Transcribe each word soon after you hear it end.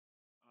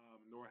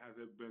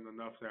has it been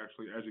enough to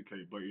actually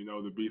educate? But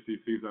the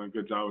BCC's done a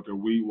good job with their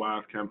Weed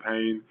Wise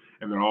campaign,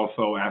 and they're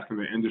also asking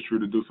the industry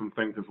to do some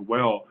things as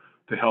well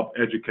to help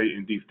educate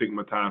and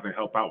destigmatize and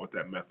help out with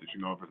that message.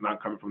 If it's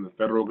not coming from the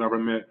federal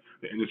government,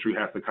 the industry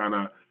has to kind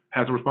of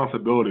has a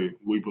responsibility,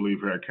 we believe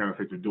here at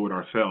CannaSafe, to do it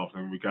ourselves.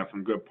 And we got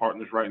some good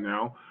partners right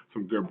now,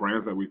 some good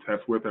brands that we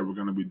test with that we're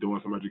going to be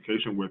doing some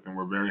education with, and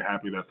we're very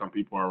happy that some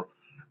people are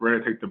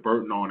ready to take the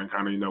burden on and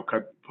kind of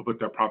put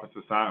their profits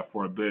aside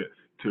for a bit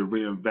to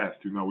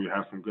reinvest. We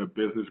have some good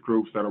business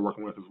groups that are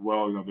working with us as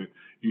well. The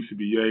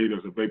UCBA,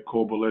 there's a vape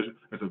coalition.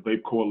 There's a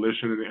vape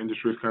coalition in the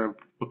industry is kind of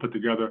put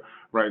together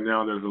right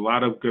now. There's a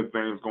lot of good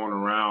things going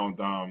around,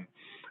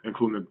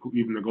 including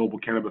even the Global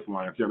Cannabis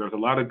Alliance. Yeah, there's a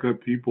lot of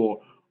good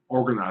people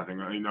organizing.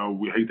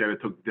 We hate that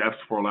it took deaths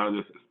for a lot of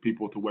this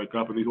people to wake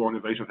up, and these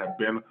organizations have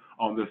been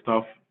on this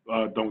stuff.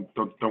 Don't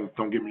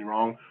get me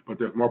wrong, but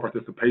there's more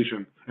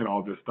participation in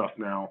all this stuff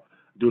now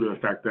due to the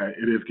fact that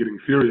it is getting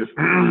serious,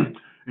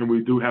 and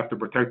we do have to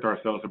protect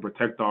ourselves and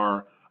protect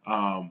our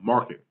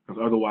market, because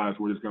otherwise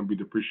we're just going to be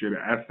depreciated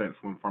assets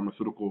when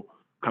pharmaceutical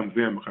comes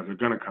in, because they're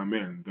going to come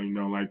in.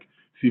 Like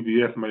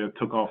CVS may have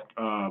took off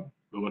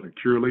was it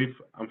Cureleaf?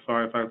 I'm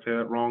sorry if I say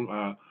that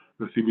wrong.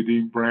 The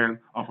CBD brand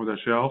off of their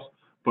shelves.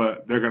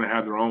 But they're going to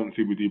have their own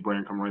CBD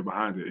brand come right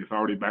behind it. It's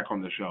already back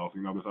on the shelves.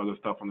 There's other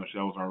stuff on the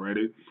shelves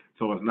already.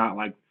 So it's not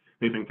like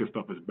they think this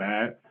stuff is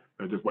bad.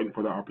 They're just waiting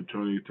for the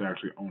opportunity to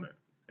actually own it.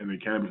 And the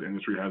cannabis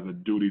industry has a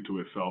duty to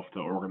itself to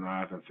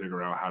organize and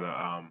figure out how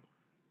to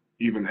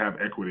even have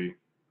equity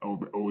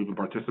or even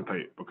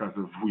participate. Because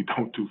if we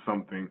don't do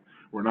something,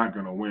 we're not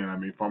going to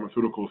win.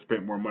 Pharmaceuticals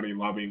spent more money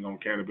lobbying on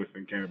cannabis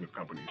than cannabis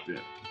companies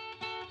did.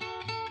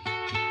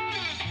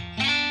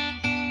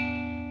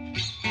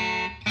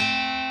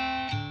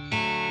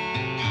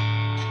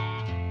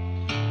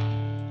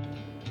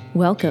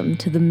 Welcome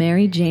to the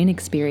Mary Jane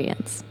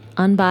Experience.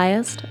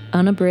 Unbiased,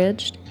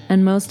 unabridged,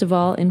 and most of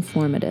all,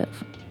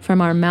 informative. From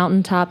our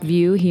mountaintop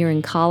view here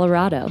in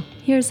Colorado,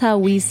 here's how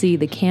we see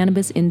the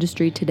cannabis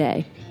industry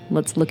today.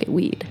 Let's look at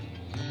weed.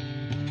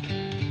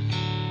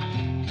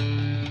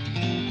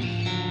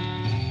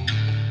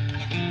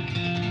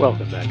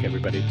 Welcome back,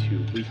 everybody,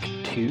 to week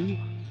 2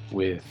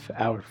 with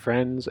our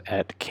friends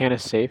at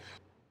CannaSafe.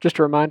 Just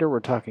a reminder,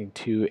 we're talking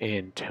to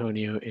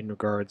Antonio in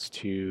regards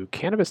to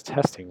cannabis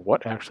testing,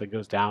 what actually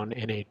goes down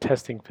in a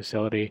testing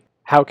facility,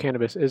 how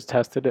cannabis is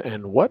tested,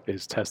 and what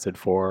is tested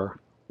for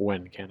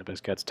when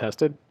cannabis gets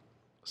tested.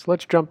 So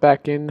let's jump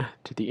back in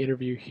to the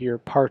interview here,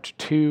 part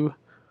 2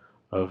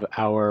 of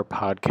our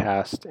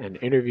podcast, an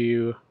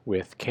interview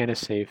with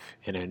CannaSafe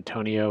and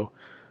Antonio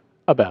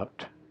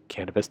about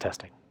cannabis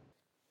testing.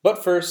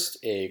 But first,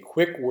 a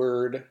quick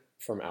word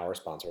from our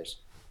sponsors.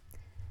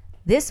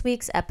 This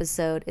week's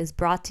episode is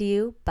brought to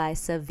you by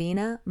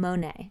Savina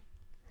Monet.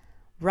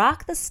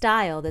 Rock the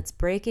style that's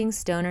breaking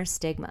stoner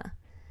stigma.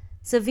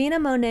 Savina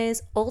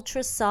Monet's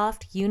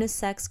ultra-soft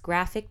unisex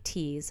graphic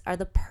tees are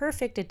the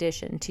perfect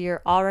addition to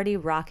your already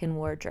rockin'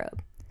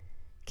 wardrobe.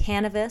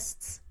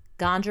 Cannabists,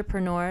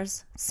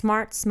 ganjapreneurs,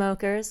 smart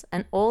smokers,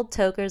 and old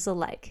tokers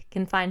alike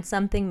can find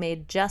something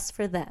made just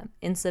for them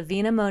in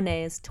Savina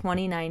Monet's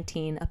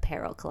 2019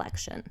 apparel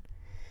collection.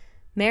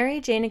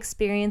 Mary Jane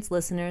Experience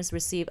listeners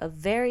receive a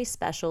very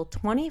special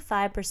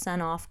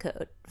 25% off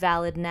code,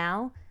 valid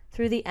now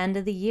through the end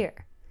of the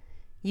year.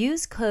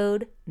 Use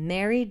code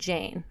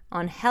MaryJane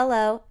on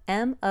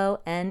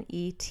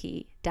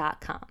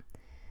HelloMonet.com.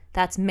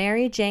 That's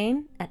Mary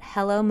Jane at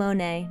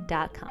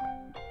HelloMonet.com.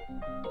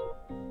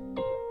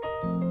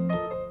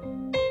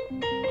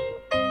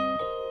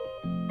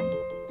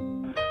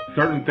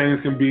 Certain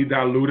things can be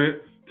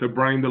diluted to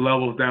bring the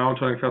levels down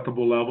to an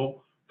acceptable level.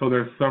 So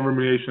there's some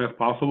remediation that's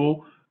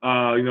possible.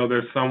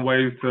 There's some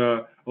ways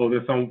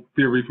there's some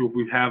theories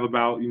we have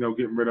about,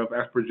 getting rid of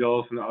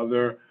aspergillus and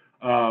other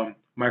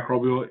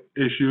microbial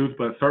issues,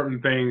 but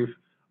certain things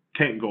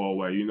can't go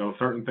away.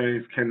 Certain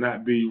things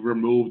cannot be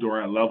removed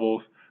or at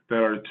levels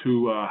that are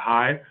too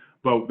high,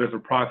 but there's a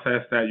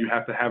process that you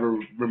have to have a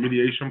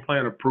remediation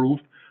plan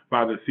approved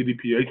by the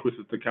CDPH, which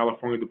is the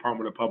California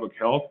Department of Public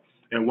Health.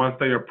 And once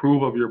they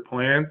approve of your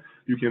plan,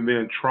 you can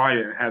then try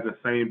it and have the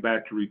same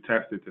batch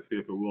retested to see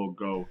if it will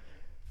go.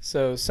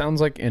 So sounds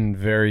like in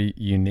very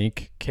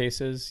unique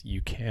cases,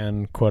 you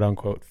can quote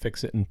unquote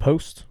fix it in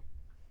post,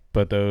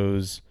 but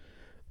the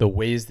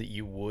ways that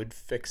you would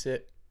fix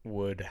it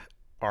do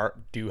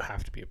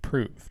have to be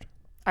approved.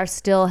 Are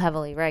still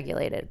heavily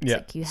regulated. It's yeah.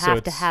 Like you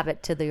have to have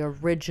it to the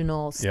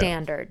original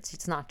standards. Yeah.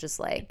 It's not just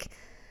like,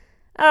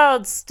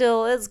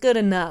 it's good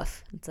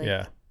enough. It's like,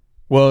 yeah.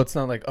 Well, it's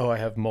not like, I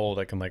have mold,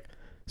 I can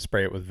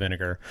spray it with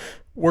vinegar.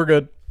 We're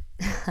good.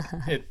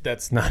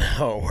 That's not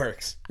how it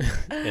works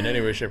in any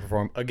way, shape, or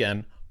form.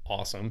 Again,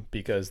 awesome,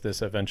 because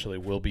this eventually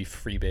will be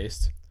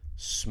free-based,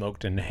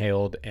 smoked,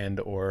 inhaled, and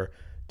or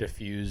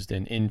diffused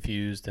and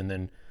infused and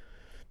then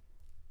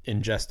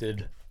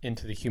ingested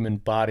into the human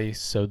body.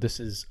 So this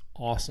is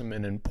awesome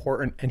and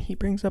important. And he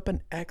brings up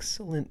an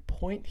excellent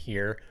point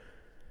here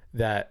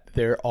that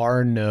there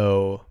are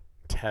no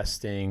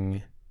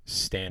testing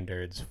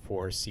standards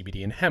for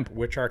CBD and hemp,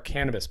 which are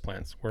cannabis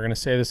plants. We're going to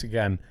say this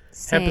again.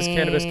 Same hemp is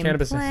cannabis,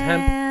 cannabis is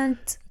hemp.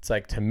 plant. It's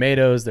like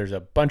tomatoes. There's a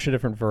bunch of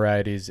different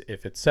varieties.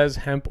 If it says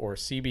hemp or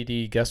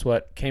CBD, guess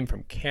what? Came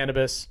from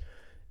cannabis.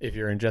 If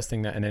you're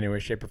ingesting that in any way,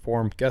 shape, or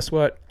form, guess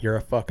what? You're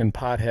a fucking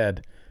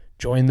pothead.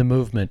 Join the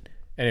movement.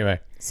 Anyway.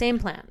 Same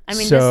plant. I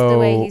mean, just the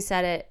way he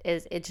said it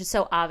is, it's just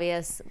so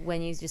obvious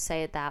when you just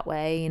say it that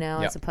way, you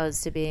know, as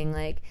opposed to being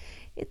like,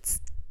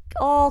 it's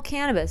all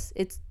cannabis.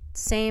 It's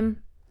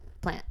same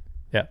plant.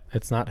 Yeah,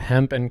 it's not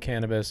hemp and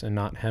cannabis and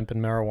not hemp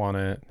and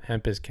marijuana.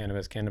 Hemp is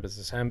cannabis. Cannabis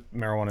is hemp.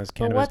 Marijuana is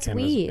cannabis. But what's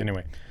cannabis. weed?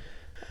 Anyway.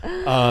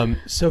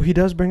 So he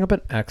does bring up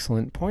an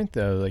excellent point,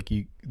 though. Like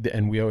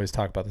and we always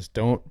talk about this.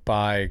 Don't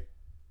buy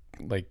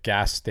like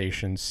gas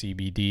station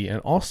CBD, and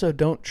also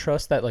don't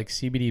trust that like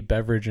CBD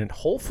beverage in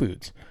Whole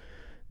Foods.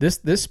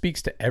 This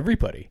speaks to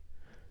everybody.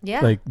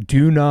 Yeah. Like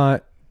do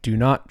not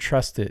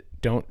trust it.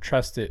 Don't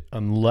trust it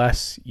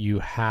unless you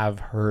have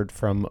heard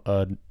from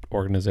an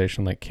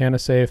organization like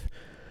CannaSafe.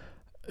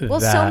 Well,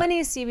 so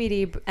many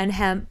CBD and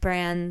hemp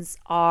brands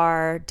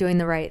are doing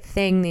the right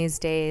thing these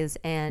days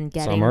and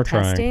getting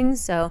testing. Trying.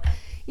 So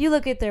you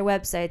look at their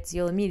websites,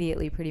 you'll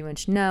immediately pretty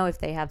much know if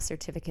they have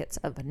certificates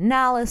of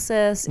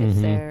analysis, if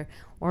they're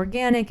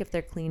organic, if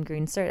they're clean,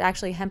 green.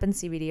 Actually, hemp and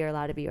CBD are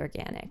allowed to be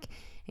organic.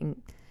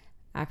 And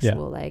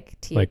actual like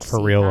THC like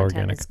for real content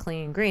organic. is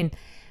clean, green.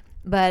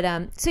 But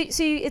so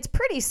it's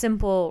pretty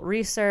simple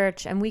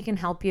research, and we can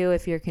help you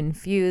if you're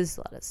confused.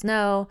 Let us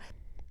know.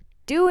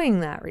 Doing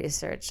that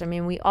research, I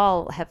mean, we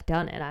all have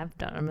done it. I've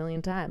done it a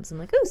million times. I'm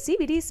like, oh,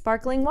 CBD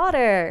sparkling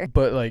water.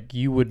 But like,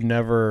 you would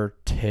never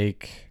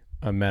take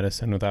a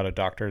medicine without a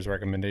doctor's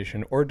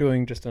recommendation or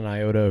doing just an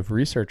iota of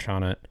research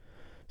on it.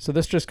 So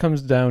this just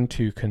comes down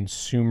to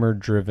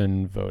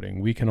consumer-driven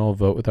voting. We can all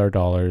vote with our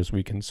dollars.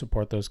 We can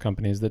support those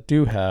companies that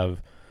do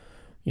have,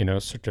 you know,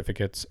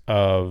 certificates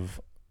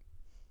of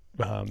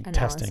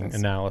testing,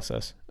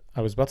 analysis.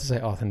 I was about to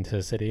say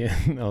authenticity,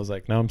 and I was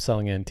like, no, I'm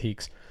selling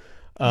antiques.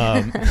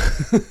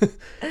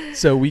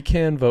 So we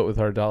can vote with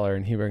our dollar,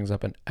 and he brings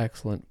up an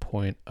excellent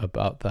point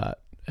about that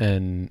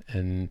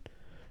and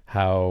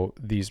how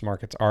these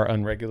markets are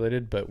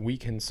unregulated, but we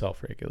can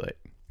self-regulate.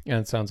 And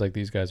it sounds like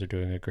these guys are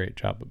doing a great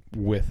job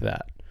with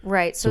that.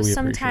 Right. So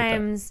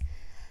sometimes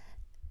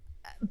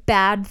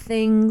bad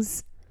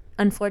things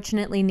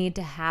unfortunately need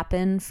to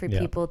happen for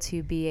people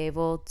to be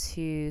able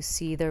to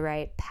see the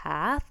right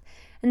path.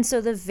 And so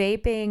the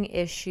vaping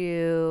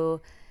issue,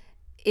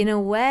 in a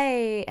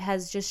way,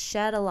 has just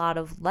shed a lot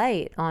of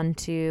light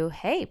onto,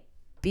 hey,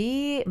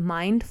 be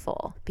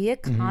mindful, be a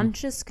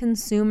conscious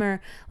consumer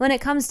when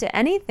it comes to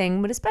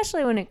anything, but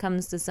especially when it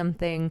comes to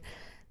something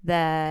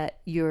that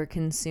you're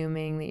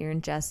consuming, that you're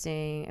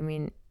ingesting. I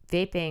mean,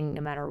 vaping,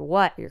 no matter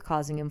what, you're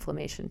causing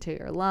inflammation to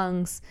your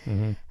lungs.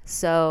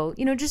 So,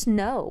 you know, just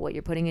know what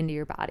you're putting into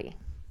your body.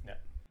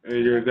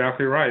 And you're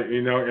exactly right.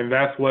 You know, and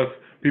that's what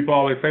people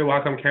always say, well,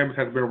 how come cannabis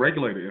has been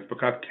regulated? It's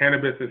because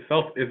cannabis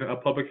itself isn't a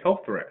public health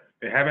threat.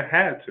 They haven't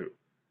had to.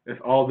 It's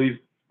all these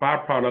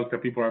byproducts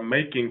that people are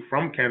making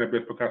from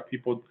cannabis because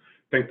people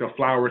think the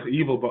flower is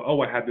evil, but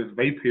oh, I have this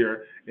vape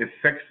here. It's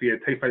sexy.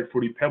 It tastes like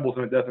Fruity Pebbles,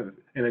 and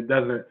it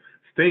doesn't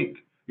stink.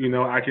 You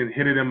know, I can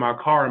hit it in my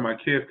car and my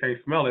kids can't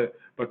smell it,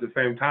 but at the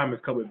same time,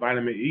 it's covered with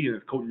vitamin E and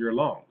it's coating your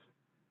lungs.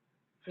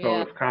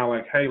 So it's kind of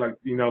like, hey, like,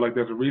 you know, like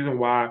there's a reason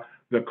why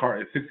the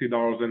cart is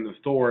 $60 in the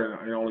store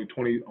and only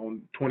 20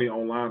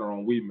 online or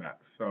on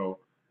Weedmaps. So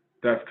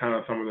that's kind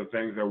of some of the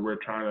things that we're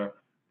trying to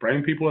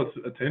bring people's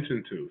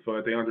attention to, so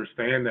that they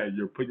understand that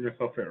you're putting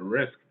yourself at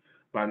risk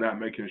by not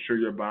making sure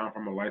you're buying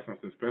from a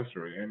licensed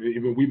dispensary. And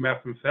even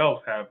Weedmaps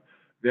themselves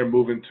they're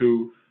moving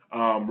to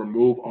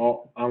remove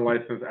all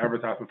unlicensed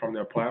advertising from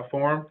their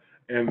platform.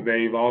 And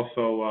they've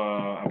also,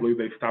 I believe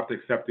they've stopped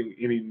accepting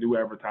any new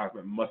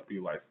advertisement must be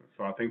licensed.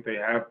 So I think they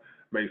have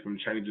made some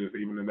changes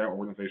even in their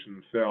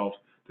organization themselves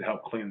to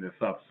help clean this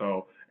up.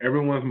 So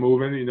everyone's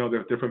moving, you know,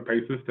 there's different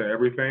paces to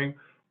everything,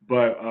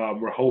 but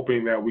we're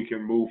hoping that we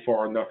can move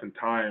far enough in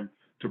time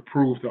to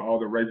prove to all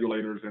the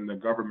regulators and the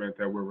government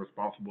that we're a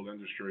responsible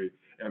industry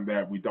and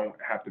that we don't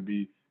have to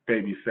be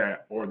babysat,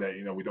 or that,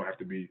 you know, we don't have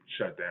to be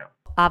shut down.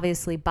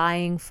 Obviously,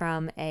 buying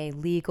from a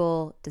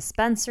legal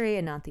dispensary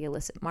and not the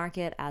illicit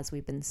market, as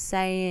we've been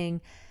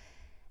saying,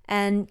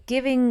 and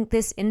giving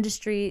this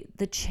industry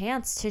the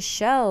chance to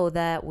show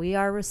that we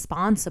are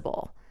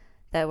responsible,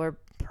 that we're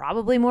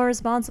probably more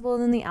responsible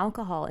than the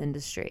alcohol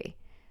industry,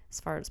 as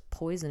far as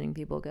poisoning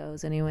people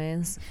goes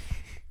anyways.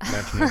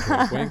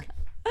 Wink.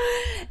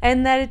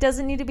 And that it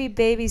doesn't need to be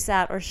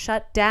babysat or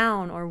shut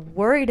down or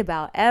worried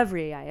about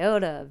every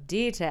iota of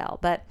detail.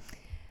 But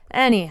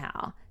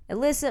anyhow,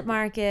 illicit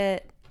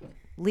market,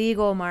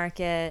 legal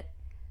market,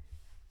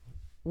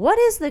 what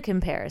is the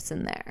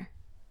comparison there?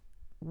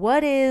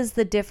 What is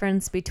the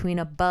difference between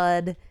a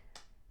bud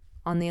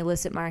on the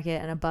illicit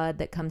market and a bud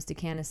that comes to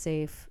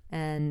CannaSafe,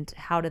 and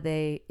how do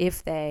they,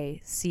 if they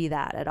see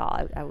that at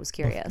all? I was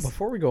curious.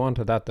 Before we go on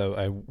to that, though,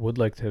 I would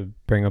like to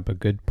bring up a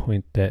good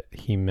point that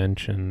he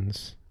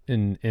mentions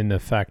in the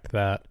fact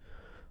that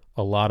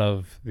a lot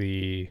of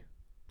the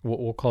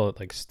we'll call it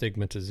like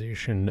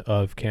stigmatization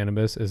of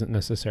cannabis isn't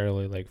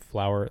necessarily like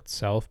flower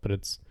itself, but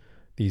it's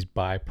these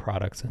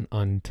byproducts and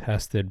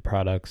untested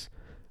products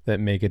that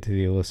make it to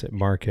the illicit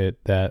market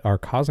that are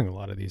causing a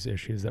lot of these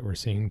issues that we're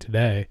seeing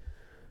today.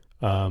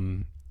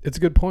 It's a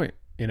good point.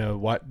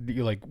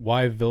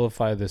 Why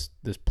vilify this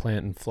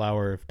plant and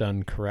flower if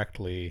done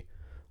correctly?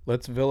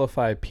 Let's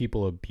vilify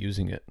people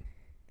abusing it,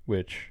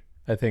 which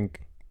I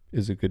think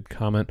is a good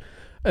comment,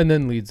 and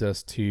then leads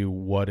us to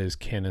what is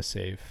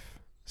CannaSafe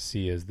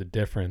see as the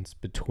difference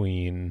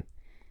between,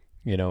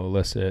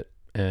 illicit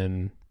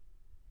and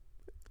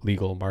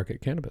legal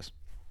market cannabis.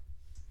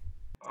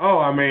 Oh,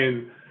 I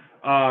mean,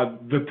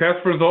 the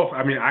test results,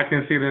 I mean, I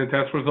can see it in the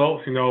test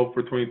results,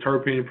 between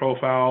terpene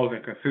profiles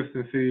and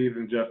consistencies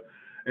and just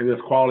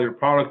quality of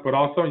products, but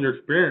also in your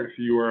experience,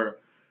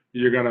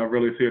 you're gonna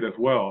really see it as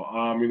well.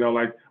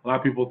 Like a lot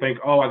of people think,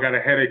 oh, I got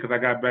a headache because I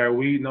got bad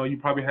weed. No, you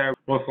probably have,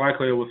 most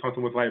likely it was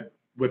something with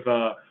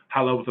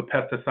high levels of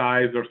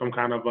pesticides or some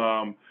kind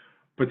of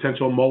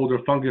potential mold or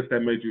fungus that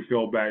made you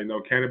feel bad.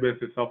 Cannabis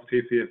itself,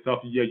 THC itself,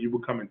 yeah, you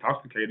become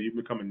intoxicated, you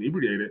become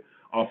inebriated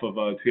off of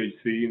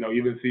THC.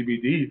 Even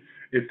CBD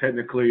is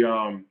technically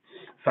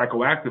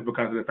psychoactive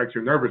because it affects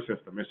your nervous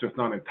system. It's just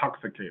not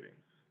intoxicating.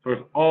 So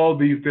it's all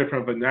these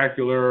different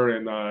vernacular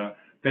and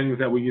things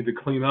that we need to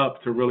clean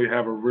up to really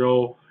have a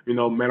real,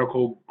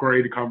 medical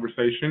grade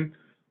conversation.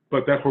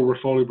 But that's what we're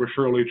slowly but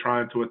surely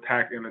trying to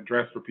attack and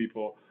address for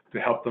people to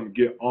help them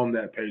get on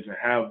that page and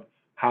have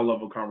high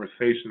level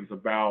conversations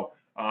about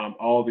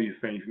all these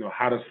things,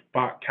 how to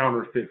spot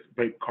counterfeit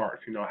vape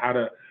carts,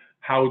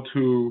 how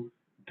to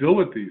deal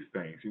with these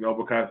things,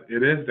 because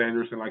it is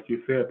dangerous. And like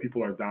you said,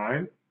 people are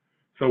dying.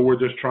 So we're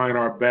just trying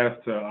our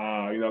best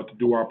to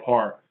do our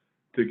part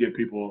to get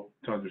people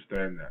to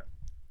understand that.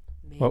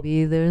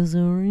 Maybe there's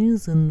a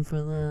reason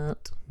for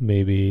that.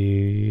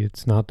 Maybe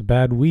it's not the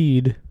bad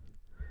weed.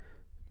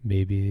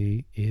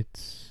 Maybe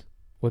it's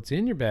what's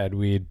in your bad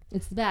weed.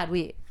 It's the bad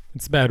weed.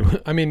 It's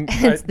bad. I mean,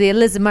 it's the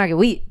illicit market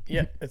weed.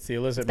 Yeah, it's the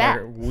illicit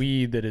market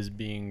weed that is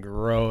being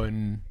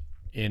grown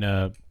in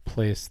a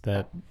place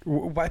that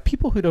by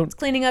people who don't. It's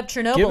cleaning up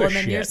Chernobyl and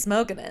then you're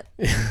smoking it.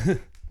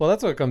 Well,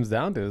 that's what it comes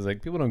down to. Is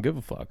like people don't give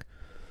a fuck.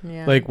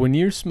 Yeah. Like when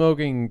you're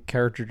smoking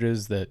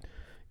cartridges that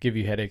give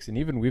you headaches, and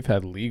even we've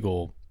had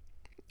legal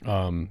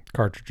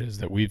cartridges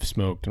that we've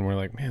smoked, and we're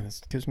like, man,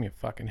 this gives me a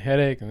fucking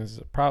headache, and this is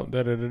a problem.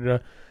 Da da da da.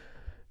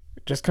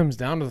 It just comes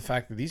down to the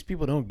fact that these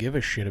people don't give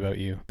a shit about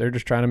you. They're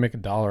just trying to make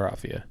 $1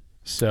 off you.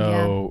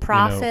 So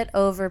profit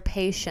over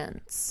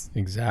patience.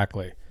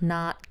 Exactly.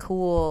 Not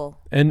cool.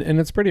 And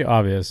it's pretty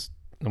obvious,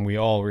 and we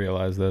all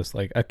realize this.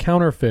 Like a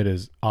counterfeit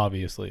is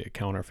obviously a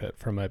counterfeit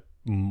from a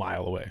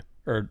mile away.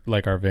 Or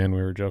like our van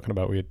we were joking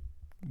about,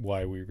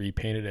 why we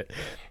repainted it.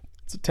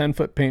 It's a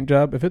 10-foot paint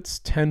job. If it's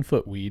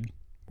 10-foot weed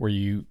where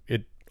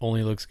it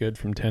only looks good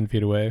from 10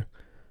 feet away,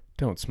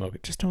 don't smoke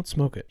it. Just don't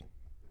smoke it.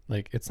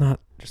 Like it's not.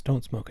 Just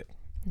don't smoke it.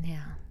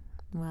 Yeah.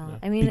 Well,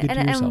 I mean,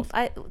 and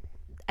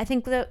I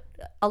think that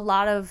a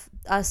lot of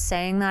us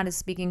saying that is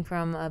speaking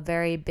from a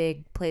very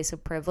big place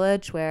of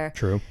privilege where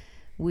True.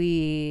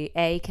 We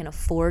A, can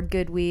afford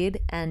good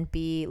weed, and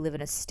B, live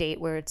in a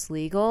state where it's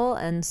legal.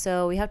 And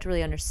so we have to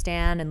really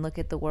understand and look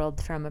at the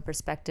world from a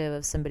perspective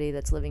of somebody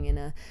that's living in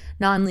a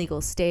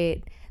non-legal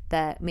state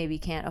that maybe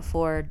can't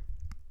afford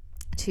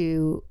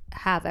to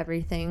have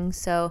everything.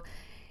 So,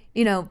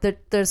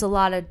 there's a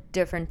lot of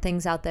different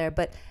things out there,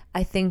 but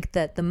I think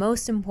that the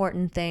most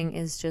important thing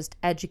is just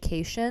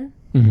education.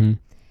 Mm-hmm.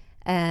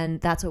 And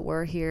that's what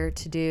we're here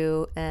to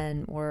do.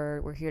 And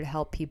we're here to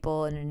help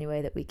people in any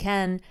way that we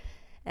can.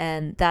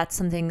 And that's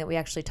something that we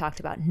actually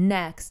talked about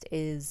next,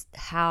 is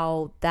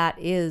how that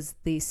is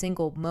the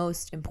single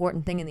most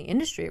important thing in the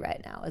industry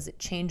right now as it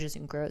changes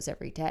and grows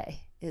every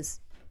day,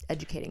 is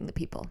educating the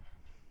people.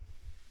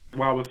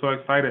 Wow, I was so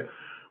excited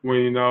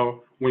when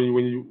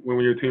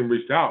your team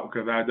reached out,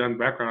 because I had done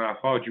background and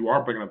I saw that you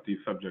are bringing up these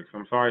subjects.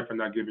 I'm sorry for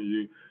not giving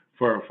you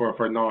for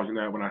acknowledging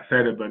that when I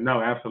said it, but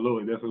no,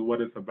 absolutely, this is what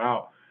it's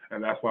about,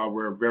 and that's why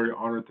we're very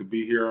honored to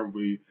be here.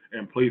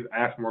 And please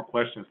ask more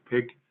questions.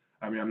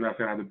 I'm not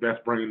saying I have the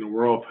best brain in the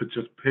world, but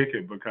just pick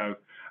it, because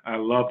I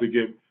love to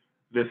get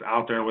this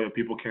out there in a way that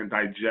people can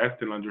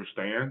digest and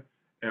understand,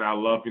 and I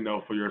love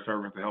for your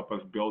service to help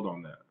us build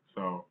on that.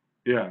 So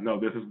yeah, no,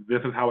 this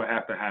is how it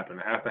has to happen.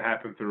 It has to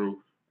happen through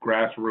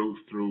grassroots,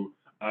 through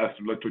us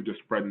literally just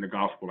spreading the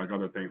gospel like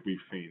other things we've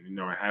seen.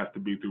 It has to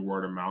be through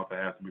word of mouth. It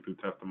has to be through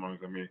testimonies.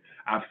 I mean,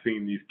 I've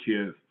seen these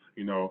kids,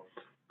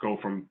 go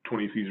from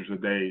 20 seizures a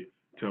day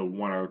to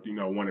one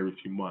every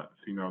few months.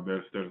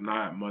 There's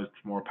not much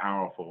more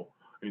powerful,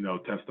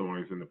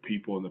 testimonies than the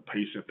people and the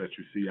patients that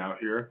you see out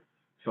here.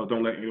 So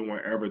don't let anyone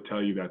ever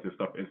tell you that this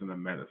stuff isn't a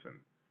medicine,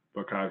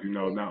 because,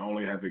 not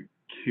only has it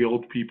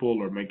killed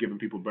people or given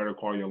people better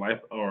quality of life,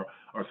 or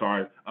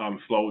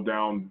slowed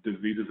down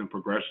diseases and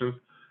progressions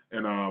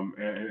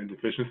and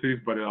deficiencies,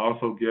 but it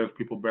also gives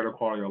people better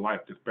quality of life,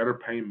 just better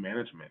pain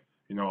management.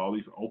 All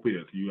these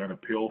opiates, you got a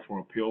pill for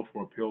a pill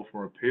for a pill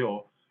for a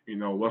pill.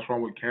 What's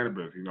wrong with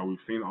cannabis? We've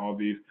seen all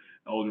these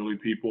elderly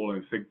people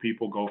and sick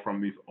people go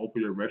from these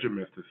opioid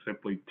regimens to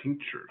simply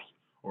tinctures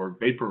or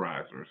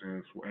vaporizers,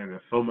 and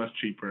it's so much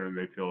cheaper, and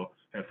they feel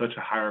have such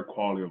a higher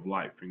quality of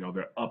life.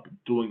 They're up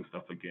doing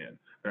stuff again.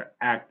 They're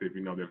active.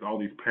 There's all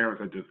these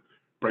parents that just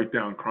break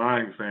down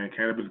crying saying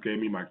cannabis gave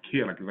me my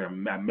kid. Like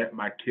I met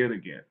my kid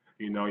again.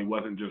 He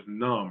wasn't just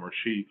numb, or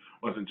she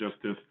wasn't just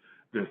this.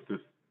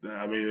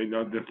 I mean,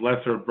 this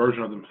lesser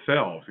version of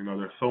themselves.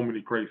 There's so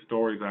many great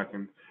stories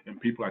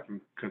and people I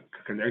can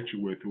connect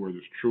you with who are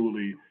just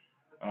truly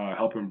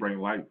helping bring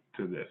light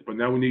to this. But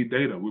now we need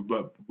data.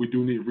 But we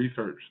do need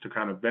research to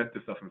kind of vet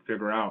this stuff and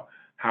figure out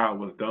how it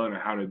was done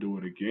and how to do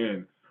it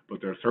again.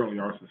 But there certainly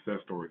are success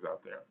stories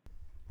out there.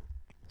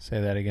 Say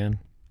that again.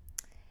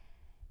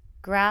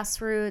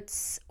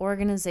 Grassroots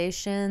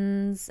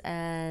organizations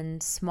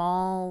and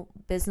small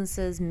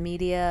businesses,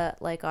 media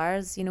like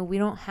ours, we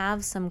don't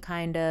have some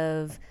kind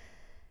of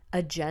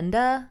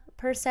agenda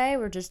per se.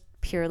 We're just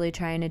purely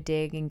trying to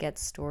dig and get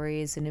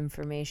stories and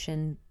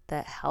information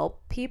that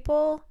help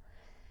people,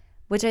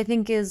 which I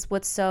think is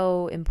what's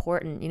so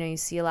important. You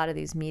see a lot of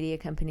these media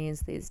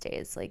companies these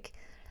days.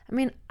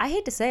 I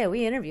hate to say it,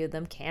 we interviewed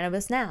them,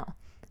 Cannabis Now.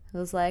 It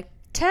was like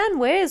 10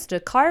 ways to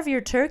carve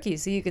your turkey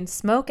so you can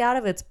smoke out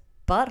of its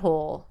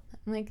butthole.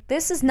 I'm like,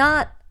 this is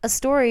not a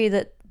story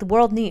that the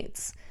world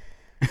needs.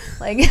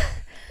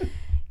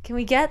 Can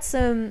we get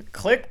some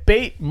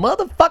clickbait,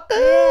 motherfucker?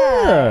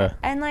 Yeah.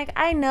 And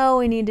I know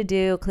we need to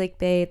do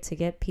clickbait to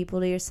get people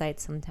to your site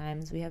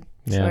sometimes. We have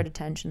short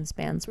attention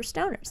spans. We're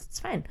stoners. It's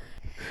fine.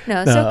 So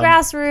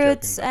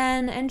grassroots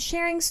and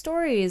sharing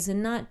stories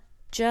and not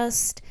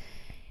just,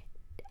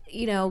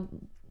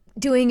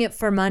 doing it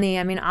for money.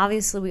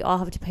 Obviously we all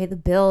have to pay the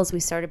bills.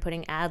 We started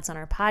putting ads on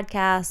our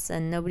podcasts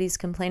and nobody's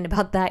complained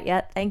about that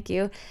yet. Thank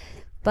you.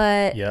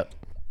 But yep.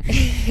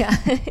 Yeah,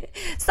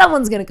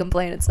 someone's going to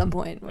complain at some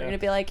point. We're going to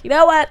be like, you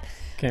know what?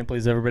 Can't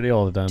please everybody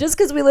all the time. Just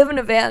because we live in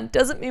a van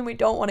doesn't mean we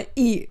don't want to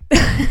eat. You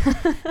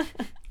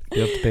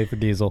have to pay for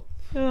diesel.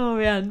 Oh,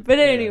 man. But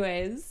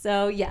anyways,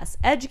 so yes,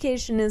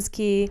 education is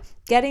key.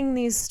 Getting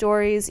these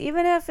stories,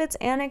 even if it's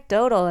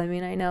anecdotal.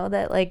 I know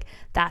that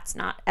that's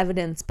not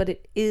evidence, but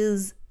it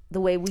is the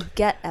way we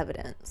get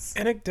evidence.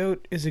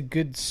 Anecdote is a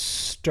good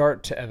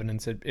start to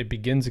evidence. It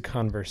begins a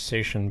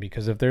conversation,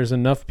 because if there's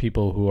enough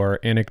people who are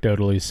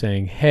anecdotally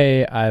saying,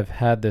 hey, I've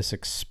had this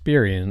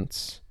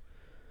experience,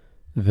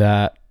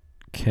 that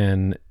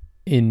can,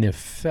 in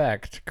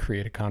effect,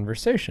 create a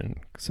conversation.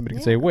 Somebody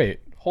can say, wait,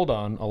 hold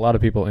on. A lot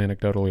of people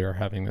anecdotally are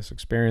having this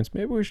experience.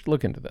 Maybe we should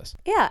look into this.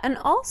 Yeah, and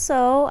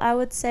also I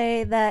would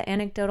say that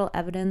anecdotal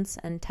evidence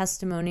and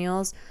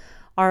testimonials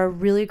are a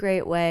really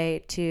great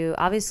way to,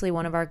 obviously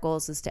one of our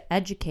goals is to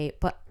educate,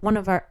 but one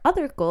of our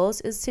other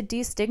goals is to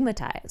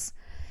destigmatize.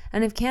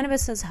 And if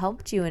cannabis has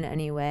helped you in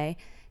any way,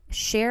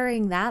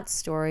 sharing that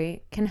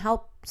story can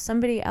help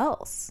somebody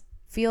else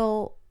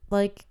feel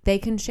like they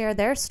can share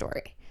their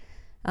story.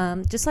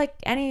 Just like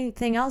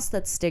anything else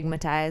that's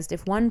stigmatized,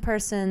 if one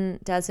person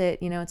does it,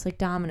 it's like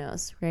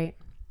dominoes, right?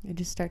 They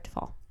just start to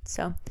fall.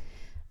 So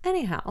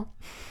anyhow.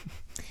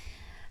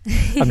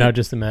 I'm now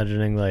just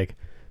imagining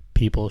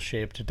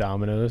people-shaped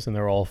dominoes, and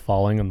they're all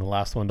falling, and the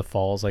last one to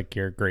fall is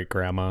your great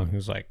grandma,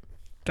 who's like,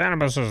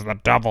 cannabis is the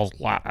devil's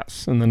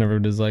lettuce, and then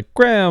everybody's like,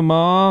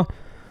 grandma,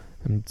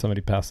 and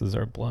somebody passes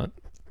her blunt,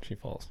 she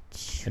falls.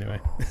 Anyway,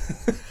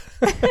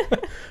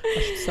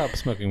 I should stop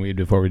smoking weed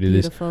before we do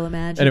this. Beautiful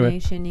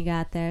imagination you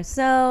got there.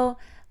 So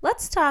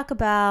let's talk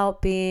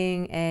about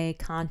being a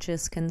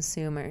conscious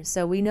consumer.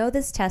 So we know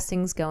this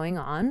testing's going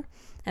on,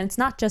 and it's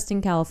not just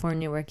in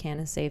California where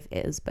CannaSafe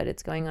is, but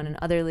it's going on in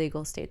other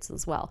legal states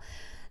as well.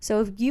 So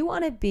if you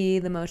want to be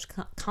the most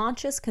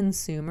conscious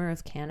consumer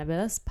of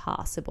cannabis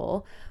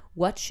possible,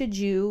 what should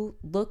you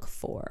look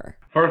for?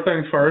 First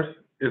things first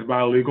is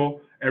buy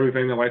legal.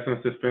 Everything in the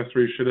licensed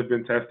dispensary should have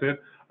been tested.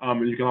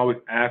 You can always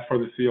ask for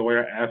the COA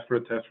or ask for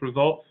the test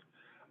results.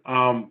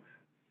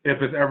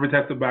 If it's ever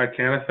tested by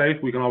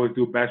CannaSafe, we can always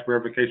do batch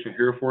verification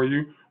here for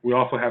you. We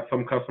also have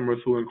some customers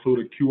who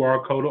include a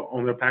QR code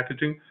on their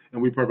packaging, and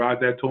we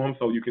provide that to them,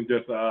 so you can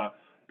just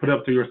put it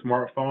up to your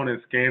smartphone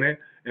and scan it,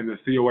 and the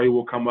COA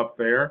will come up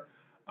there.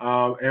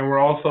 And we're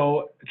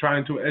also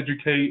trying to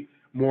educate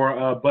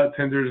more bud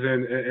tenders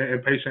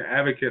and patient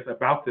advocates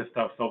about this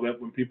stuff, so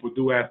that when people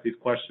do ask these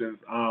questions,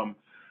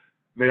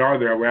 they are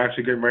there. We're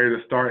actually getting ready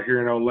to start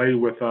here in LA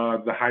with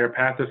the Higher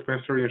Path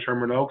dispensary in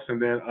Sherman Oaks, and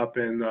then up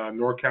in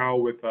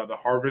NorCal with the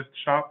Harvest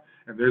shop,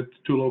 and there's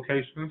 2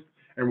 locations.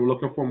 And we're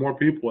looking for more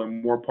people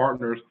and more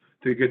partners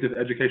to get this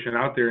education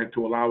out there and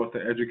to allow us to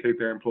educate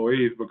their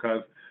employees,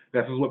 because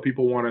this is what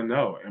people want to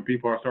know. And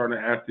people are starting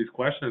to ask these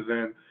questions,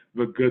 and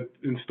the good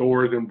in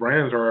stores and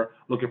brands are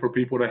looking for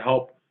people to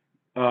help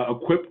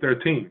equip their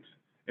teams.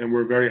 And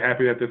we're very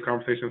happy that this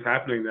conversation is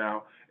happening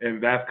now,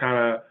 and that's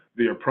kind of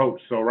the approach.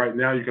 So right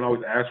now you can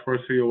always ask for a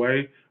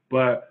COA,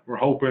 but we're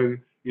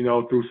hoping,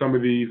 through some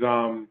of these,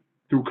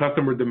 through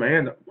customer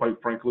demand,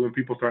 quite frankly, when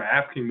people start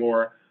asking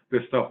more,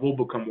 this stuff will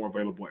become more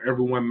available.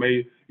 Everyone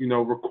may,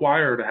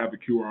 require to have a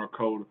QR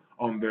code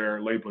on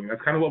their labeling.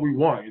 That's kind of what we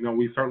want.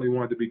 We certainly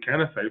want it to be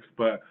CannaSafe,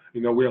 but,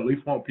 we at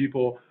least want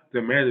people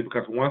demand it,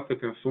 because once the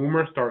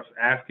consumer starts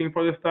asking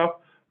for this stuff,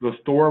 the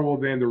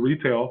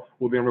retail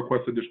will then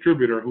request a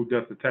distributor who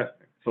does the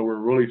testing. So we're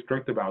really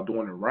strict about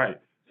doing it right.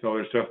 So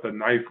it's just a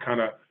nice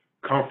kind of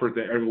comfort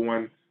that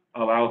everyone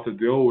allows to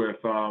deal with,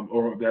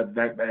 or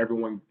that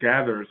everyone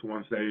gathers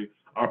once they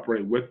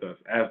operate with us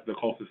as the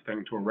closest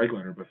thing to a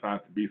regulator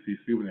besides the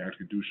BCC when they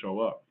actually do show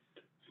up.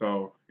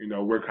 So,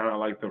 we're kind of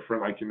like the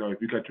friend, like,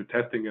 if you got your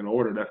testing in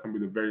order, that's going to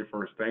be the very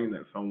first thing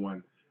that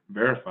someone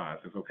verifies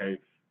is, okay,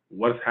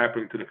 what's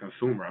happening to the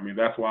consumer? I mean,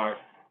 that's why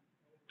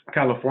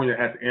California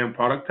has end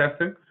product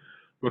testing,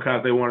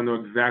 because they want to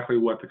know exactly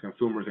what the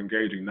consumer is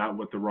engaging, not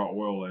what the raw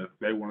oil is.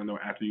 They want to know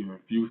after you've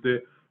infused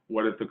it,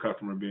 what is the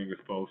customer being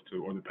exposed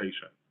to, or the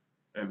patient.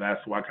 And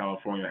that's why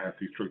California has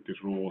these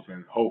strictest rules.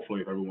 And hopefully,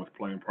 if everyone's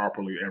playing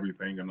properly,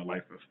 everything in the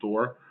licensed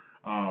store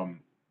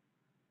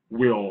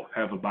will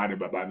have abided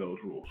by those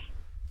rules.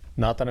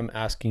 Not that I'm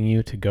asking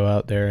you to go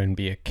out there and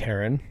be a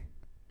Karen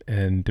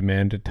and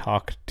demand to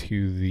talk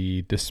to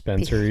the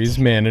dispensary's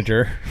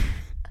manager.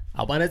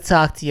 I want to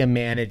talk to your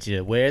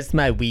manager. Where's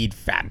my weed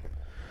from?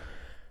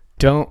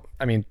 Don't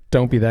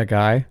be that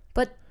guy.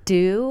 But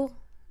do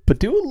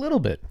a little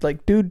bit.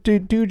 Like,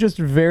 do just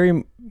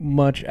very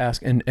much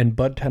ask. And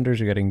bud tenders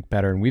are getting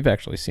better. And we've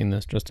actually seen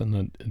this just in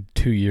the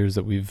 2 years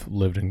that we've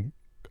lived in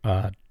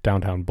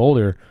downtown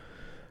Boulder.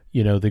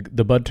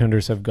 The bud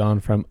tenders have gone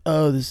from,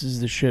 oh, this is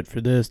the shit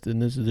for this,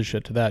 and this is the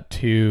shit to that,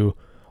 to,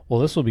 well,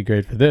 this will be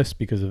great for this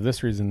because of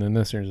this reason, and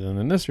this reason,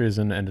 and this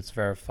reason, and it's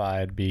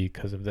verified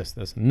because of this,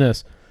 and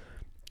this.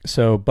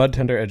 So bud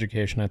tender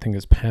education, I think,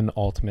 is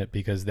penultimate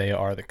because they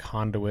are the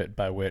conduit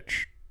by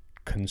which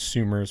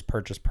consumers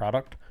purchase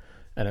product.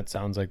 And it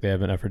sounds like they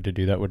have an effort to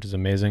do that, which is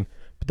amazing.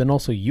 But then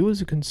also you as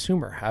a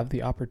consumer have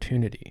the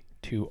opportunity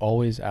to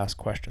always ask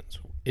questions.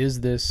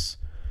 Is this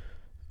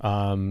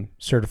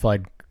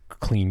certified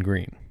clean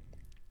green?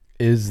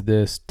 Is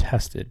this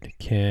tested?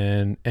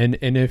 And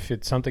if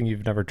it's something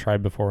you've never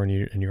tried before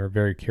and you're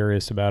very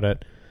curious about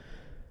it,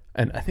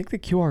 and I think the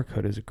QR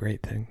code is a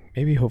great thing.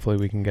 Maybe hopefully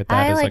we can get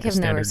that as like a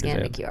standard. I have never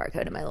scanned a QR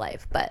code in my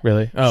life, but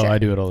really? Oh, sure. I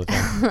do it all the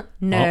time.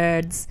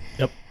 Nerds.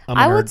 Yep.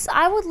 I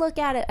would look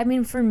at it. I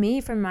mean, for me,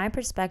 from my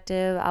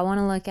perspective, I want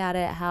to look at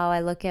it how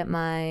I look at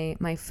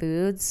my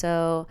food.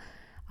 So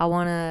I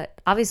want to,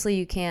 obviously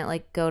you can't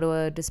like go to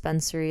a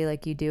dispensary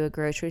like you do a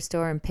grocery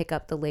store and pick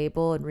up the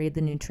label and read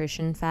the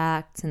nutrition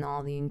facts and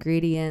all the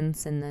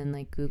ingredients and then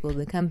like Google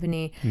the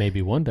company.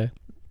 Maybe one day.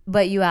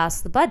 But you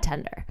ask the bud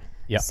tender.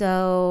 Yeah.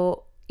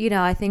 So,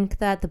 I think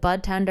that the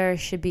bud tender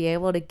should be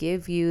able to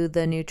give you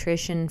the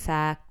nutrition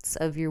facts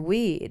of your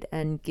weed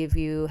and give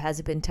you,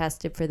 has it been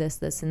tested for this,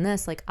 this, and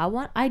this? Like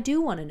I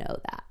do want to know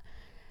that.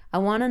 I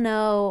want to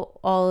know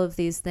all of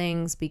these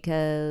things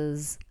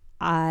because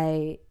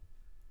I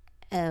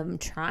am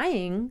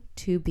trying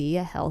to be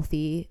a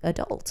healthy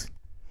adult.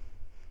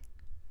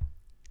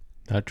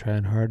 Not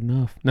trying hard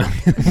enough. No.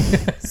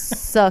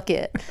 Suck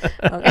it.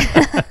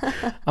 Okay.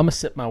 I'm gonna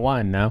sip my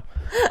wine now.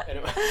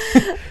 Anyway.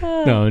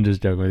 No, I'm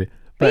just joking with you.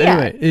 But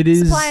anyway, it is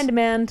supply and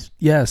demand.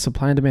 Yeah,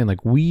 supply and demand. Like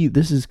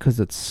this is because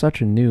it's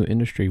such a new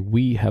industry.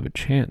 We have a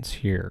chance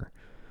here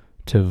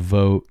to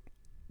vote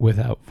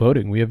without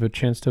voting. We have a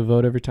chance to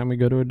vote every time we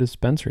go to a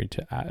dispensary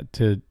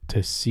to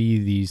see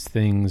these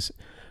things.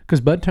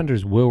 Because bud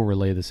tenders will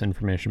relay this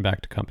information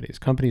back to companies.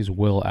 Companies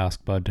will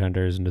ask bud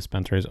tenders and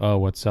dispensaries, oh,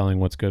 what's selling,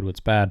 what's good, what's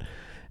bad.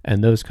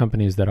 And those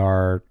companies that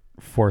are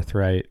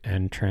forthright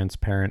and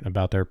transparent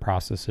about their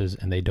processes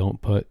and they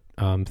don't put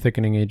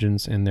thickening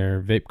agents in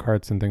their vape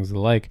carts and things of the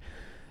like,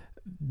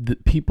 the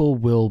people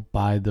will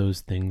buy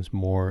those things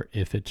more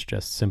if it's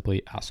just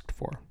simply asked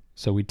for.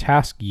 So we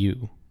task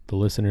you, the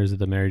listeners of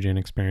the Mary Jane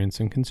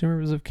Experience and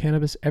consumers of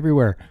cannabis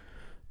everywhere,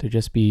 to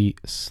just be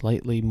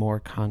slightly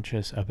more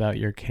conscious about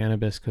your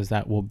cannabis because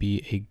that will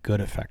be a good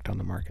effect on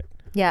the market.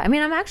 Yeah, I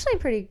mean, I'm actually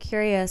pretty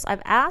curious.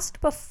 I've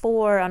asked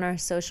before on our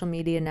social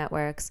media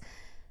networks,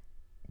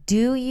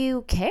 do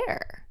you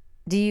care?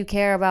 Do you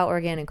care about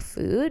organic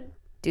food?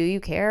 Do you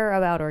care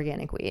about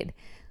organic weed?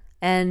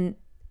 And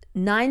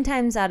 9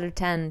 times out of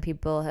 10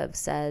 people have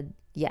said,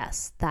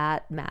 yes,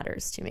 that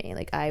matters to me.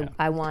 Like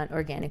I want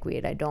organic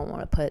weed. I don't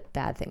want to put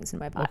bad things in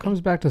my body. Well, it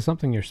comes back to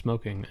something you're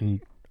smoking.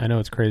 And I know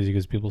it's crazy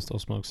because people still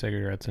smoke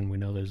cigarettes and we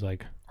know there's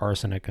like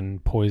arsenic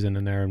and poison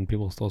in there and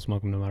people still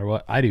smoke them no matter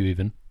what. I do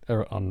even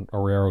on a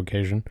rare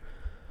occasion.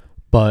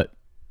 But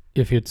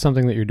if it's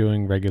something that you're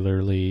doing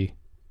regularly,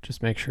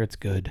 just make sure it's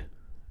good.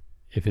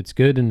 If it's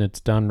good and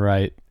it's done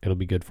right, it'll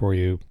be good for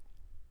you.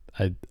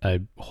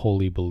 I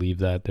wholly believe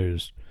that.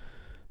 There's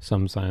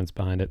some science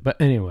behind it. But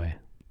anyway,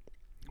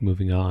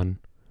 moving on.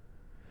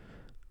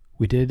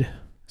 We did,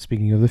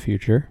 speaking of the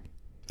future,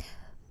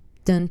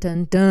 dun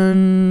dun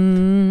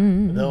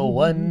dun, the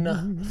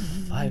 1,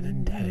 5,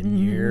 and 10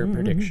 year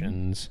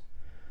predictions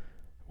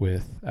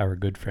with our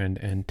good friend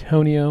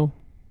Antonio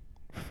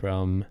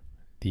from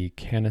the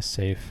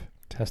CannaSafe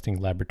testing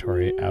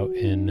laboratory out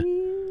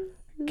in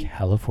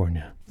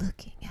California.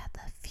 Looking at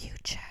the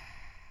future.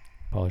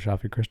 Polish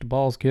off your crystal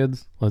balls,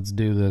 kids. Let's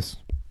do this.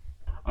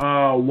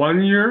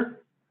 1 year,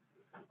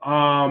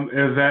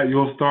 is that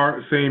you'll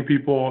start seeing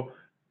people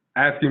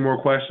asking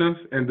more questions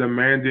and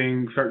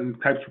demanding certain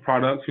types of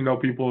products.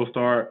 People will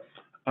start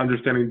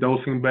understanding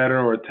dosing better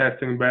or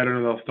testing better,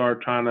 and they'll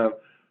start trying to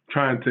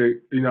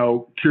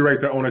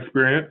curate their own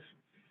experience.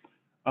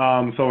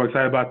 So we're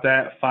excited about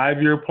that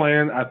 5-year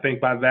plan. I think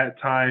by that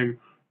time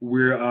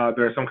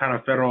there's some kind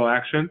of federal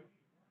action.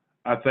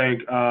 I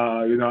think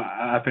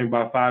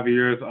by 5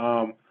 years,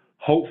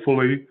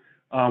 hopefully,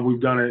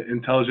 we've done it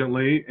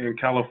intelligently, and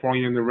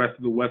California and the rest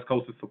of the West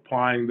Coast is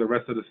supplying the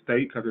rest of the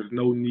state, because there's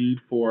no need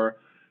for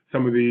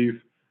some of these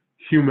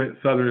humid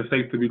southern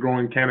states to be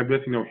growing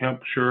cannabis.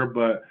 Hemp, sure,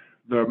 but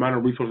the amount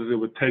of resources it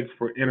would take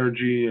for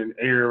energy and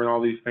air and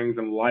all these things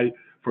and light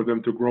for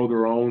them to grow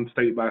their own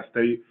state by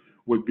state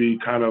would be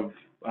kind of,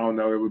 I don't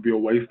know, it would be a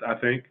waste, I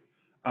think.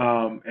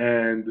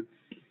 And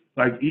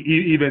like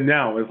even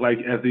now, it's like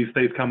as these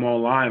states come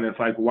online, it's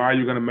like, why are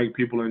you going to make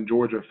people in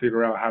Georgia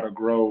figure out how to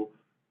grow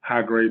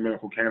high grade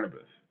medical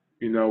cannabis?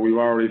 We've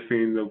already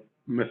seen the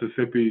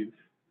Mississippi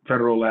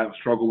federal lab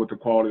struggle with the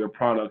quality of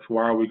products.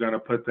 Why are we going to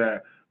put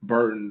that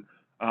burden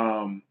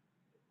on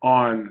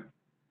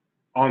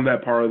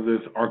that part of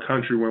our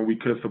country when we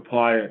could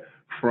supply it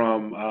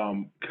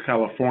from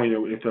California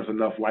if there's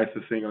enough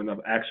licensing and enough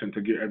action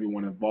to get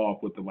everyone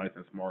involved with the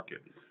licensed market?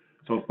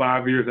 So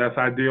 5 years, that's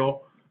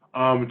ideal.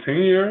 10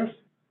 years,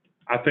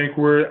 I think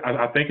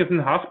it's in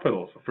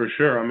hospitals for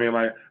sure.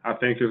 I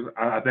think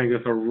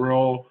it's a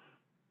real,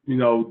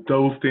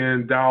 dosed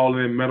in, dialed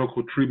in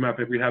medical treatment. I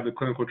think we have the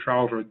clinical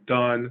trials are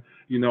done.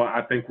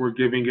 I think we're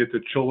giving it to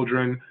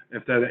children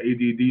instead of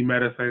ADD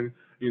medicine.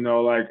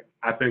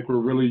 I think we're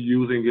really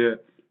using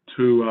it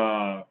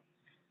to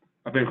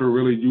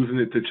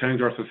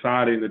change our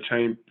society and to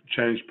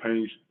change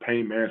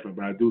pain management.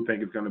 But I do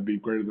think it's going to be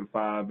greater than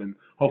 5 and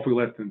hopefully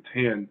less than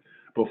 10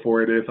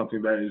 before it is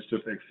something that is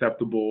just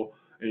acceptable,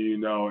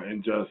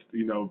 and just,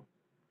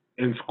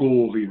 in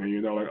schools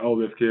even, like, oh,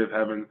 this kid's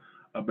having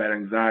a bad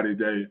anxiety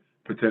day,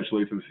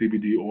 potentially some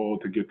CBD oil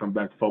to get them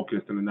back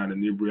focused and not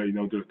inebriate.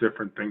 There's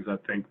different things I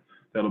think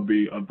that'll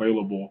be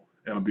available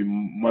and will be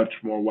much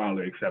more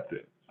widely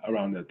accepted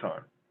around that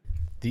time.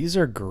 These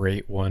are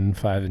great 1,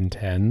 5, and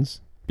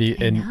 10s.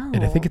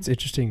 And I think it's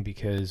interesting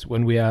because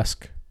when we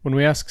ask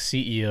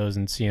CEOs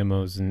and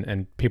CMOs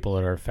and people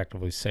that are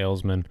effectively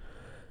salesmen,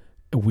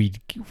 we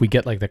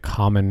get like the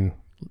common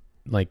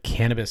like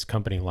cannabis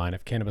company line.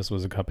 If cannabis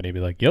was a company, it'd be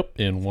like, yep,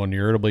 in 1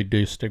 year it'll be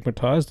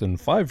destigmatized. In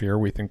 5 years,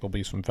 we think there'll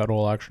be some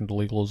federal action to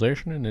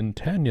legalization. And in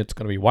 10, it's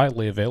going to be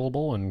widely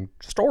available in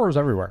stores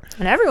everywhere.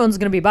 And everyone's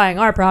going to be buying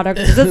our product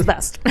because it's the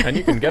best. And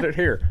you can get it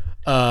here.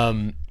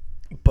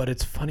 But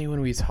it's funny when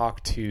we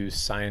talk to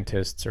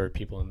scientists or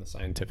people in the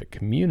scientific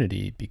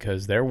community,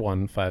 because their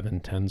 1, 5,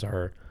 and 10s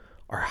are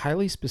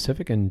highly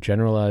specific and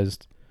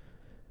generalized,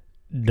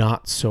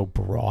 not so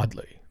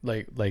broadly.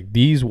 Like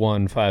these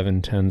 1, 5,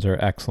 and 10s are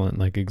excellent,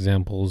 like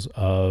examples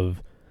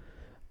of,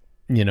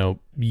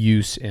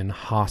 use in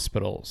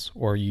hospitals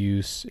or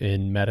use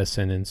in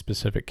medicine in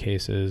specific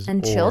cases.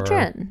 And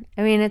children.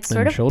 It's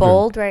sort of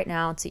bold right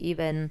now to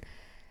even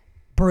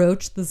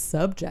broach the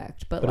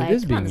subject, but like, it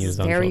is being used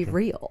on very children.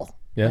 Real.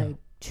 Yeah. Like,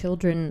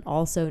 children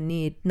also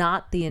need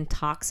not the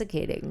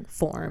intoxicating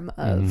form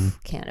of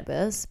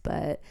cannabis,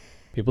 but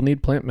people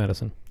need plant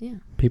medicine. Yeah.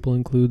 People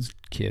includes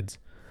kids.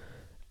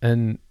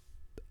 And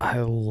I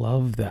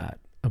love that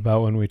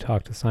about when we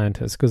talk to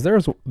scientists, because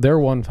their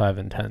 1, 5,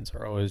 and 10s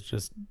are always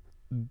just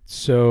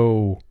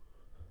so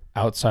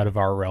outside of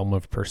our realm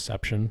of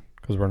perception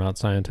because we're not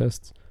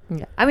scientists.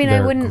 Yeah. I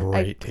wouldn't.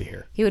 Great to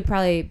hear. He would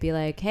probably be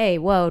like, hey,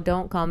 whoa,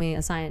 don't call me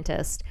a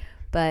scientist.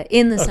 But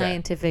in the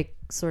scientific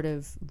sort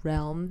of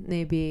realm,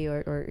 maybe,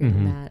 or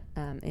in that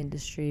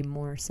industry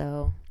more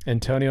so.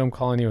 Antonio, I'm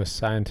calling you a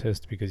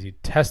scientist because you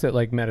test it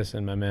like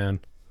medicine, my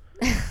man.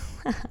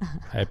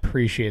 I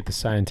appreciate the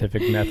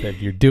scientific method.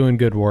 You're doing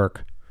good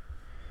work.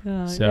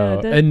 Those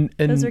are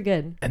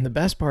good. And the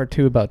best part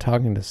too about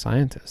talking to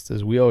scientists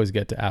is we always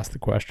get to ask the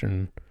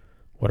question,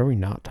 what are we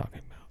not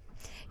talking about?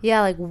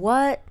 Yeah, like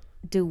what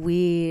do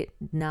we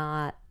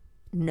not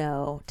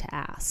know to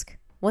ask?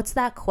 What's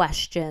that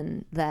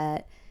question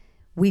that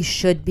we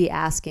should be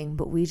asking,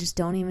 but we just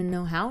don't even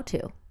know how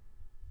to?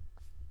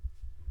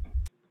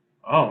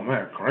 Oh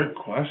man, great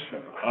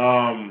question.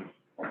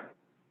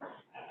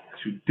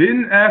 You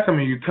didn't ask,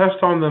 you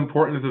touched on the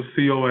importance of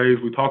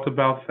COAs. We talked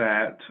about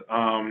that.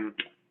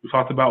 We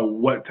talked about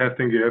what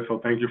testing is, so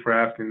thank you for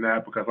asking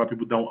that, because a lot of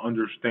people don't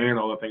understand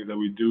all the things that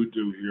we do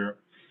here.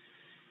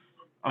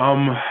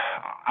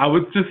 I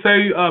would just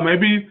say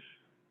maybe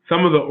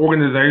some of the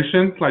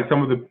organizations, like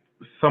some of the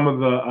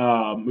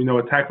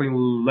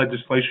tackling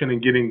legislation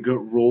and getting good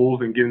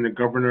rules and getting the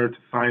governor to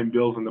sign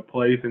bills into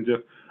place and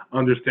just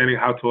understanding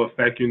how to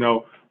affect,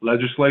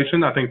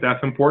 legislation. I think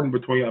that's important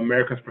between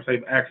Americans for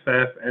Safe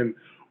Access and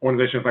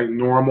organizations like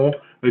NORML.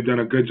 They've done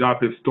a good job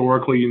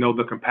historically.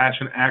 The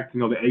Compassion Act,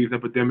 the AIDS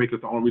epidemic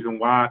is the only reason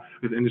why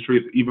this industry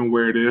is even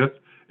where it is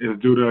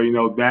due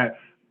to,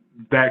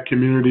 that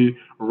community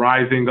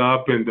rising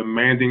up and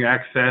demanding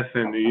access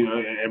and,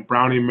 and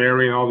Brownie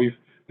Mary and all these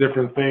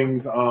different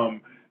things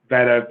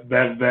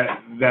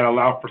that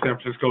allowed for San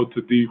Francisco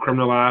to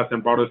decriminalize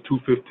and brought us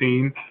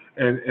 215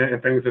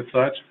 and things as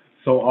such.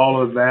 So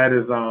all of that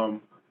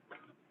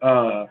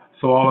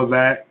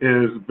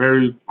is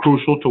very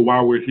crucial to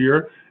why we're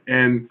here,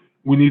 and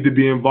we need to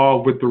be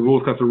involved with the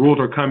rules because the rules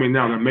are coming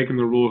now. They're making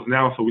the rules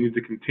now, so we need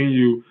to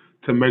continue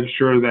to make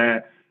sure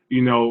that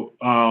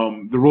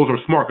the rules are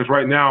smart. Because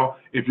right now,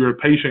 if you're a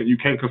patient, you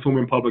can't consume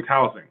in public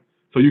housing,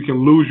 so you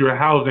can lose your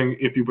housing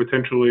if you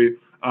potentially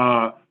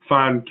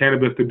find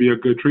cannabis to be a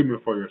good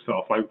treatment for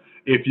yourself. Like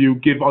if you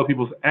give other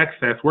people's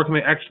access, where can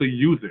they actually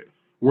use it?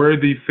 Where are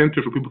these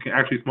centers where people can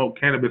actually smoke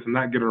cannabis and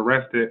not get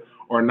arrested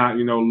or not,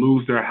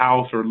 lose their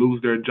house or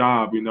lose their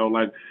job?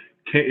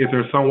 Is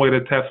there some way to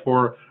test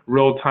for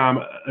real-time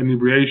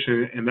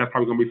inebriation? And that's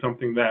probably going to be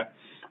something that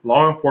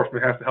law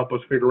enforcement has to help us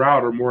figure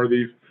out, or more of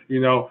these,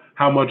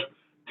 how much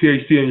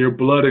THC in your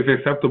blood is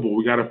acceptable.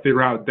 We got to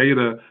figure out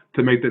data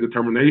to make that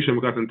determination,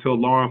 because until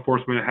law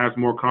enforcement has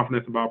more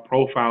confidence about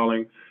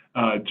profiling,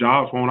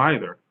 jobs won't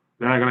either.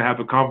 They're not going to have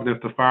the confidence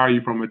to fire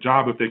you from a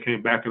job if they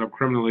can't back it up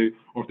criminally,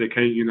 or if they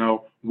can't,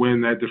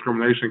 win that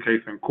discrimination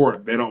case in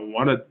court. They don't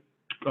want to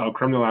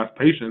criminalize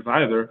patients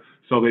either,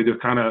 so they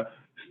just kind of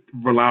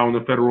rely on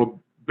the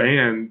federal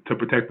ban to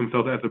protect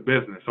themselves as a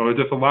business. So it's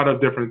just a lot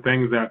of different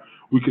things that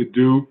we could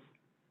do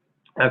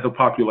as a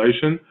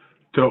population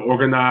to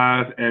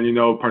organize and,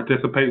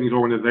 participate in these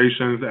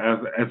organizations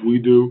as we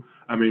do.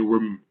 I mean,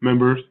 we're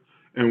members,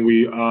 and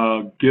we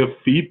give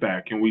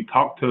feedback, and we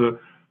talk to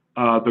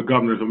the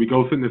governors, and we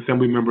go sit in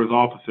assembly members'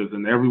 offices,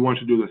 and everyone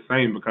should do the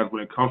same, because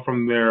when it comes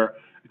from their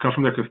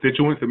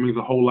constituents, it means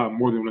a whole lot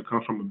more than when it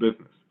comes from a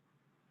business.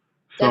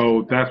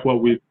 So that's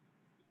what we're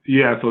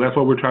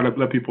trying to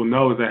let people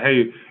know, is that,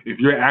 hey, if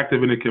you're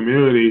active in the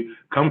community,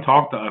 come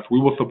talk to us. We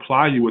will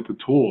supply you with the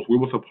tools. We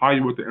will supply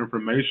you with the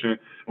information, and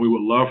we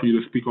would love for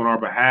you to speak on our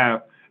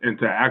behalf and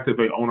to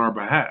activate on our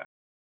behalf.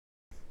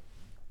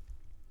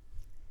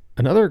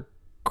 Another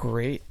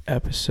great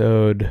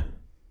episode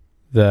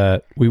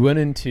that we went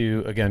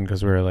into, again,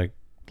 because we were like,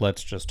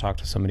 let's just talk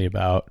to somebody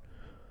about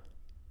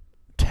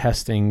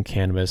testing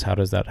cannabis. How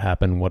does that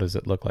happen? What does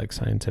it look like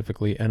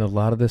scientifically? And a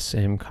lot of the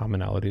same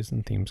commonalities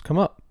and themes come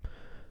up.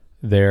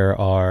 There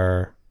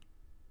are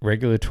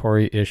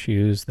regulatory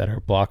issues that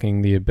are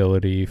blocking the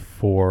ability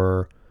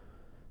for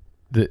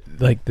this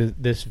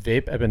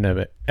vape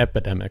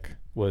epidemic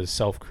was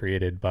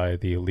self-created by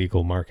the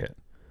illegal market.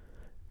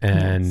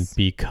 And yes,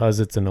 because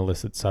it's an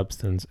illicit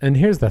substance. And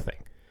here's the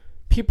thing.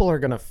 People are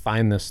going to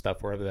find this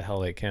stuff wherever the hell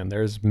they can.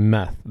 There's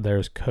meth,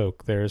 there's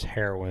coke, there's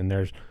heroin,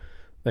 there's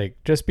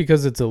just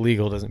because it's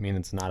illegal doesn't mean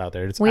it's not out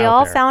there. We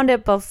all found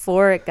it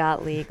before it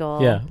got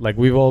legal. Yeah,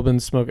 we've all been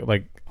smoking,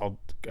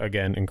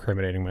 again,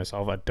 incriminating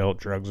myself. I dealt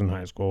drugs in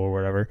high school or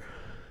whatever.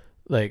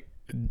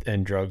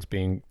 And drugs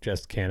being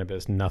just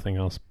cannabis, nothing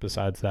else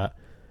besides that.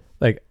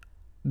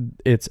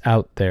 It's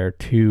out there.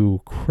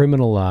 To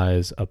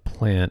criminalize a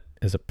plant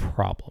is a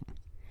problem.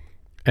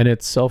 And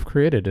it's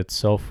self-created. It's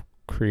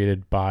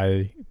self-created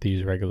by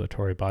these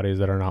regulatory bodies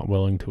that are not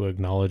willing to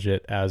acknowledge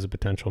it as a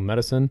potential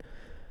medicine.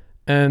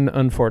 And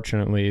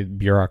unfortunately,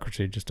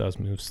 bureaucracy just does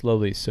move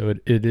slowly. So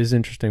it is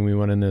interesting. We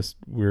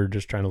were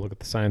just trying to look at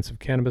the science of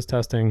cannabis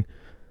testing,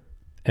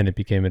 and it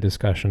became a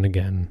discussion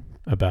again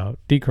about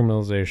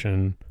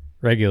decriminalization,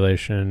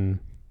 regulation,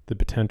 the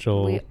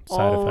potential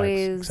side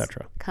effects,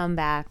 etc. Come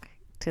back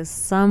to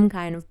some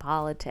kind of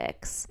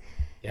politics.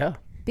 Yeah.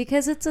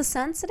 Because it's a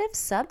sensitive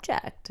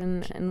subject,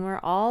 and we're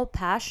all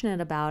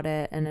passionate about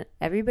it, and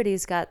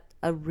everybody's got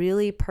a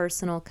really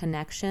personal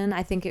connection.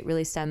 I think it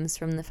really stems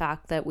from the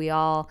fact that we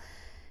all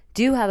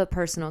do have a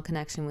personal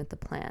connection with the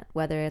plant,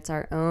 whether it's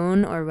our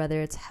own or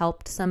whether it's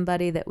helped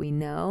somebody that we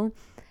know.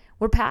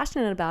 We're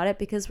passionate about it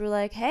because we're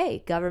like,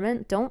 hey,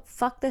 government, don't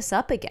fuck this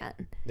up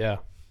again. Yeah.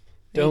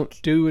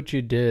 Don't do what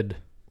you did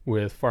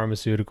with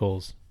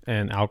pharmaceuticals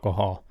and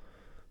alcohol,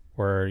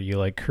 where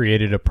you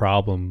created a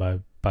problem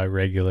by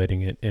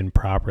regulating it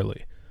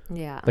improperly.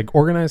 Yeah.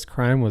 Organized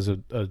crime was a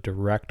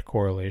direct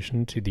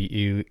correlation to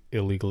the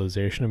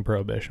illegalization and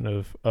prohibition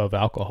of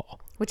alcohol.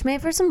 Which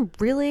made for some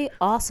really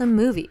awesome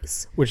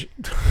movies.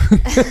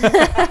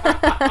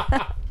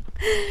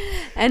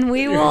 And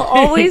we will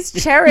always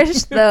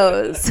cherish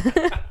those.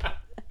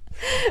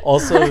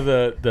 Also,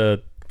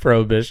 the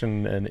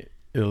prohibition and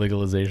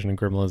illegalization and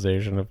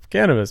criminalization of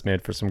cannabis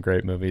made for some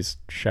great movies.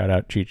 Shout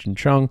out Cheech and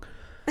Chong.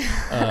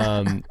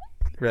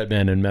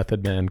 Redman and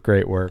Method Man,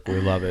 great work. We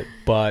love it.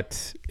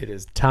 But it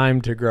is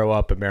time to grow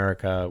up,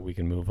 America. We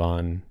can move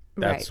on.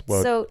 That's right.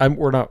 what So,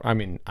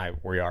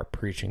 we are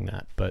preaching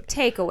that, but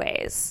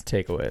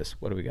takeaways.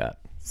 What do we got?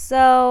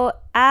 So,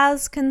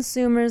 as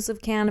consumers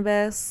of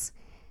cannabis,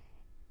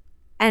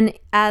 and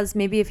as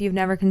maybe if you've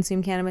never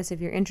consumed cannabis,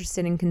 if you're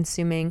interested in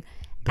consuming,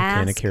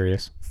 ask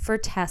curious for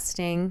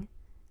testing,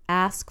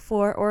 ask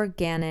for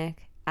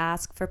organic,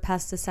 ask for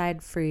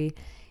pesticide free.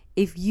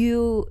 If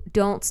you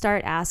don't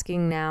start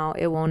asking now,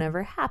 it won't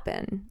ever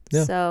happen.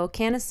 Yeah. So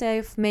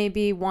CannaSafe may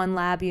be one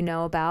lab you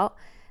know about,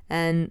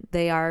 and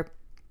they are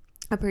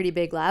a pretty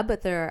big lab,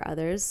 but there are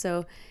others.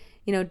 So,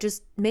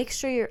 just make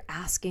sure you're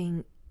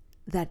asking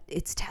that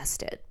it's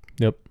tested.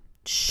 Yep.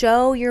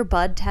 Show your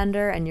bud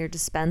tender and your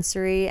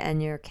dispensary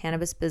and your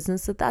cannabis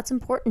business that that's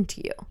important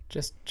to you.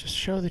 Just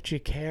show that you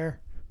care.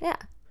 Yeah.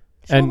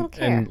 Show a little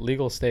care. And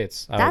legal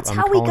states. That's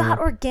how we got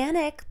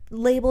organic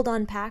labeled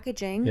on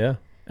packaging. Yeah.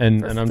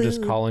 And for I'm just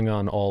food. calling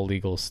on all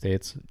legal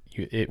states.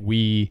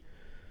 We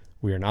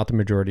are not the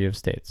majority of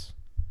states,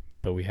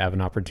 but we have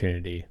an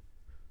opportunity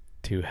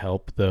to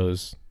help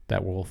those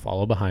that will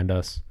follow behind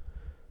us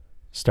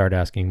start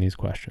asking these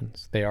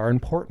questions. They are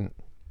important,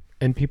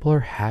 and people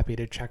are happy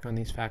to check on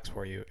these facts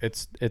for you.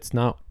 It's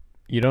not,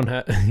 you're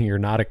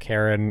not a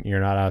Karen. You're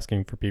not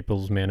asking for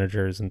people's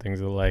managers and things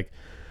of the like.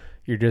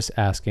 You're just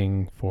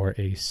asking for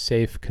a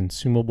safe,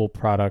 consumable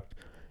product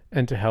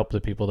and to help the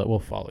people that will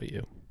follow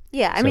you.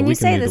 Yeah, I mean, you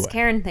say this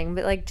Karen thing,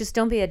 but like, just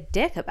don't be a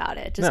dick about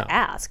it. Just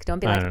ask. Don't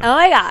be like, oh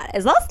my God,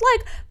 is this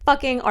like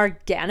fucking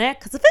organic?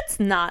 Because if it's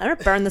not, I'm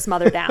gonna burn this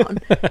mother down.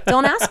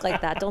 Don't ask like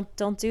that.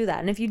 Don't do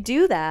that. And if you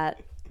do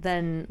that,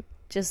 then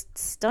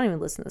just don't even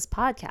listen to this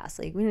podcast.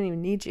 Like, we don't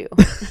even need you.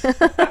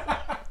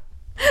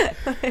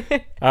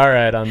 All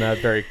right, on that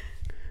very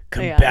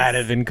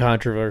combative and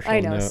controversial I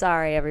know. note.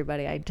 Sorry,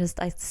 everybody. I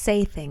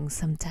say things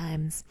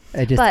sometimes.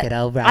 I just get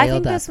all riled up. I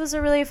think this was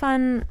a really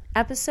fun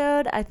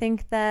episode. I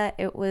think that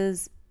it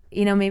was,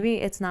 maybe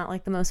it's not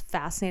like the most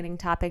fascinating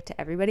topic to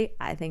everybody.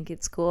 I think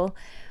it's cool,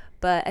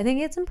 but I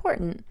think it's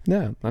important.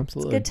 Yeah,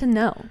 absolutely. It's good to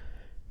know.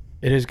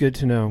 It is good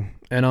to know.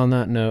 And on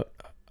that note,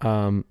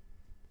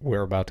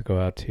 we're about to go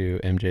out to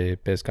MJ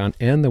BizCon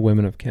and the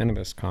Women of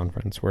Cannabis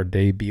Conference. We're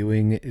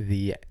debuting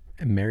the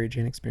Mary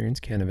Jane Experience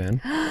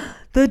Cannavan.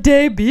 The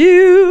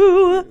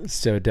debut.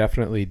 So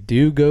definitely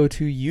do go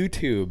to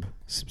YouTube,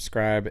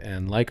 subscribe,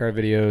 and like our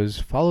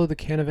videos. Follow the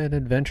Cannavan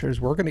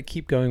adventures. We're going to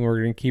keep going.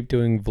 We're going to keep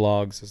doing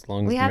vlogs as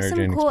long as the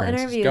Mary Jane cool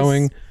Experience interviews. is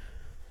going.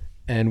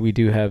 And we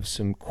do have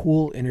some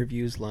cool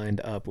interviews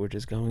lined up, which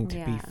is going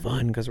to be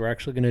fun because we're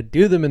actually going to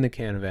do them in the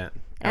Cannavan.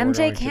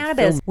 MJ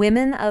Cannabis,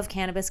 Women of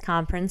Cannabis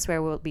Conference,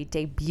 where we'll be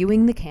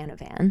debuting the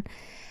Cannavan.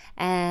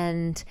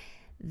 And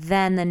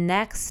then the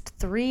next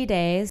 3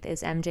 days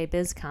is MJ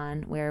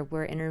BizCon, where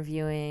we're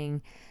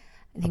interviewing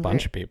a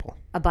bunch of people.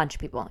 A bunch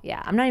of people,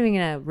 yeah. I'm not even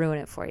going to ruin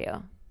it for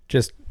you.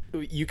 Just,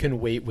 you can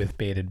wait with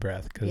bated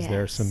breath because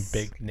there are some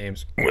big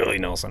names. Willie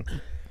Nelson.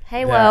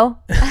 Hey, whoa.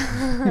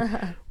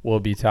 We'll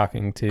be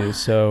talking to.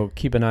 So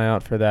keep an eye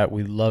out for that.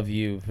 We love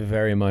you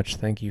very much.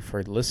 Thank you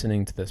for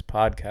listening to this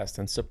podcast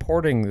and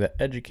supporting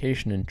the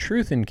education and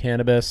truth in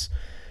cannabis,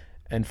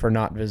 and for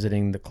not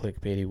visiting the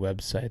clickbaity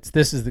websites.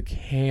 This is the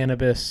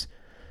Cannabis.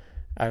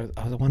 I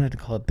wanted to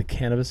call it the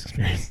Cannabis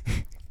Experience.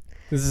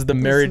 This is the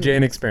Mary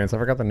Jane Experience. I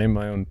forgot the name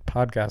of my own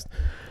podcast.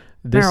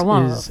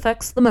 Marijuana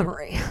affects the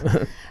memory.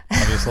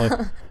 Obviously.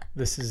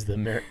 This is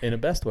the in a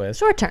best way.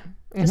 Short term.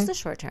 Just the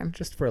short term.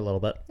 Just for a little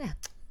bit. Yeah.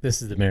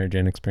 This is the Mary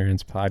Jane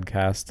Experience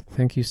podcast.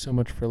 Thank you so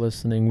much for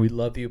listening. We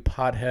love you,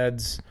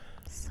 potheads.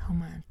 So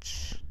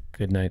much.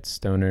 Good night,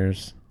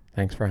 stoners.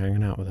 Thanks for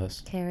hanging out with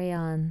us. Carry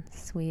on,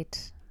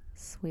 sweet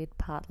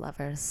pot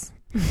lovers.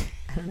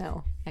 I don't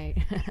know.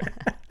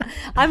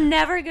 I'm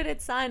never good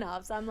at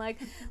sign-offs. I'm like,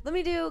 let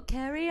me do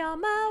carry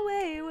on my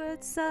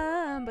wayward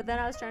son. But then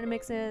I was trying to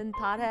mix in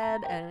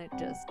pothead, and it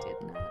just did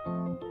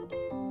not.